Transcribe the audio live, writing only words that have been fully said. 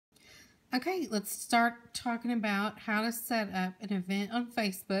Okay, let's start talking about how to set up an event on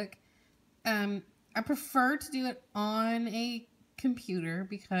Facebook. I prefer to do it on a computer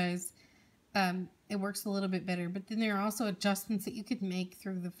because it works a little bit better. But then there are also adjustments that you could make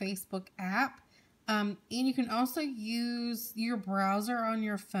through the Facebook app. And you can also use your browser on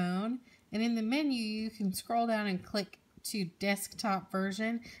your phone. And in the menu, you can scroll down and click to desktop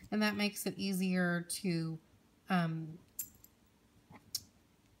version. And that makes it easier to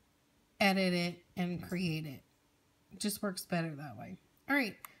edit it and create it. It just works better that way. All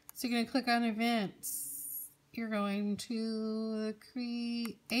right, so you're going to click on events. You're going to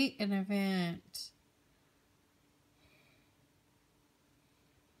create an event.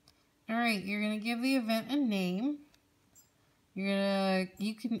 All right, you're going to give the event a name.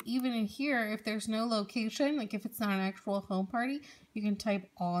 You can even in here, if there's no location, like if it's not an actual home party, you can type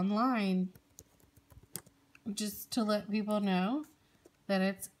online just to let people know that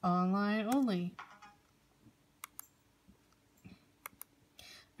it's online only.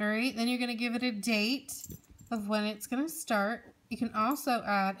 All right, then you're going to give it a date of when it's going to start. You can also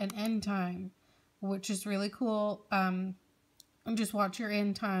add an end time, which is really cool. And just watch your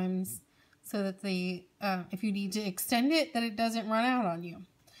end times so that if you need to extend it, that it doesn't run out on you.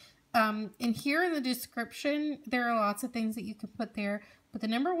 And here in the description, there are lots of things that you can put there. But the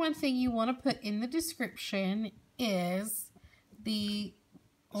number one thing you want to put in the description is the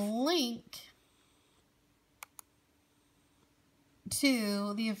link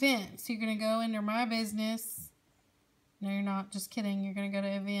to the event. So you're going to go under My Business. No, you're not. Just kidding. You're going to go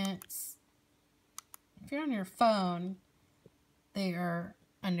to Events. If you're on your phone, they are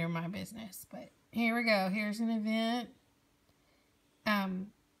under My Business. But here we go. Here's an event.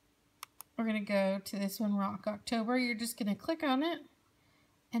 We're going to go to this one, Rock October. You're just going to click on it.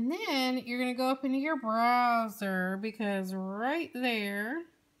 And then you're going to go up into your browser because right there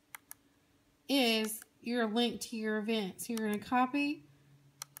is your link to your event. So you're going to copy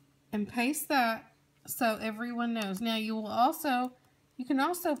and paste that so everyone knows. Now you can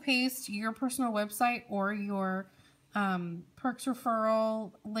also paste your personal website or your Perks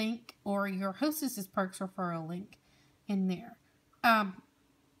referral link or your hostess's Perks referral link in there. But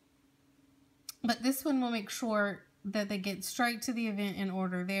this one will make sure that they get straight to the event in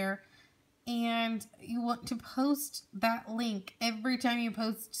order there. And you want to post that link every time you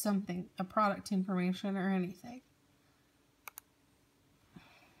post something, a product information or anything.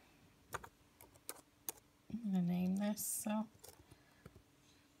 I'm going to name this, so.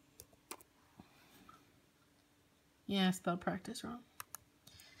 Yeah, I spelled practice wrong.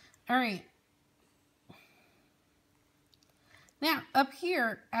 All right. Now, up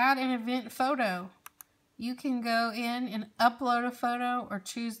here, add an event photo. You can go in and upload a photo or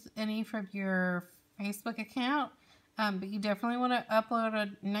choose any from your Facebook account. But you definitely want to upload a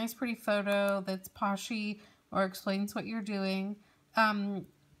nice, pretty photo that's poshy or explains what you're doing. You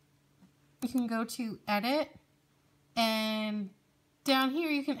can go to Edit. And down here,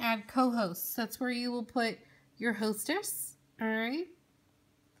 you can add co-hosts. That's where you will put your hostess. All right.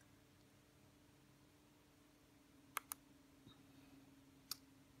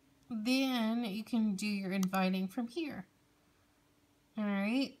 Then you can do your inviting from here. All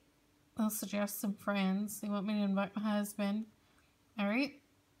right. I'll suggest some friends. They want me to invite my husband. All right.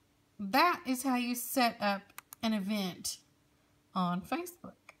 That is how you set up an event on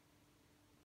Facebook.